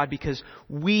that, God, because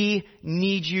we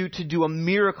need you to do a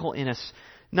miracle in us.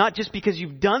 Not just because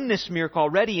you've done this miracle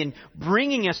already in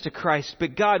bringing us to Christ,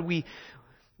 but God,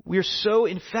 we're so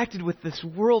infected with this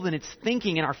world and its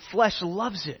thinking, and our flesh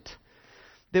loves it,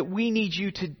 that we need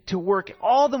you to work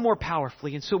all the more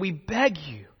powerfully. And so we beg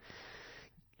you,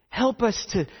 help us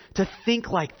to think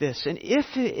like this. And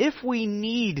if we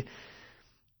need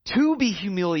to be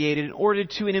humiliated in order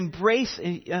to embrace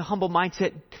a humble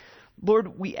mindset,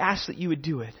 Lord, we ask that you would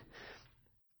do it.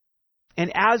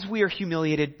 And as we are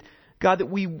humiliated, God, that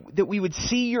we would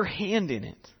see your hand in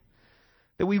it.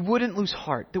 That we wouldn't lose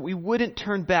heart. That we wouldn't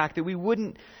turn back. That we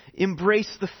wouldn't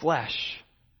embrace the flesh.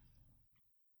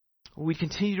 We'd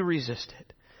continue to resist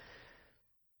it.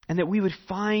 And that we would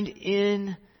find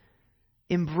in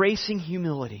embracing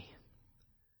humility,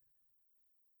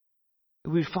 that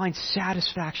we would find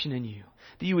satisfaction in you.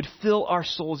 That you would fill our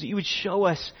souls. That you would show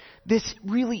us this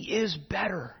really is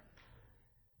better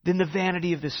than the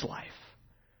vanity of this life.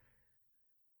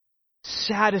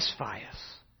 Satisfy us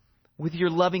with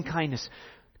your loving kindness.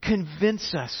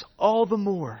 Convince us all the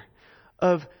more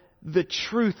of the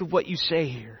truth of what you say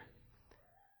here,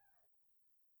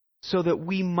 so that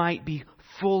we might be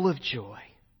full of joy.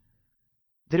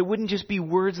 That it wouldn't just be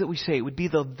words that we say, it would be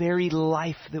the very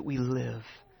life that we live.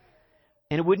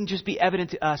 And it wouldn't just be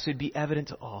evident to us, it would be evident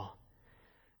to all.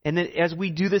 And that as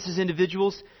we do this as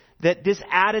individuals, that this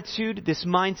attitude, this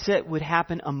mindset would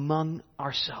happen among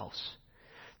ourselves.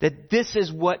 That this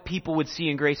is what people would see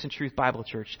in Grace and Truth Bible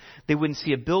Church. They wouldn't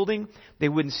see a building. They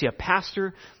wouldn't see a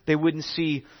pastor. They wouldn't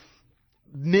see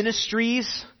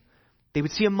ministries. They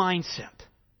would see a mindset.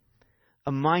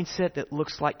 A mindset that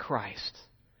looks like Christ.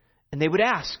 And they would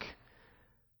ask,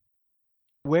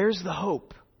 where's the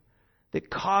hope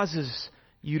that causes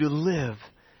you to live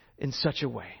in such a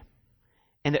way?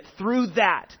 And that through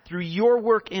that, through your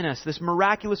work in us, this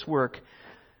miraculous work,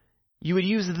 you would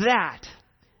use that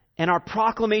and our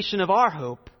proclamation of our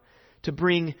hope to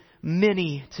bring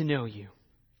many to know you.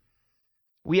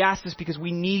 We ask this because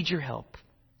we need your help,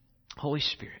 Holy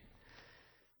Spirit.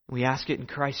 We ask it in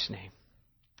Christ's name.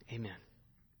 Amen.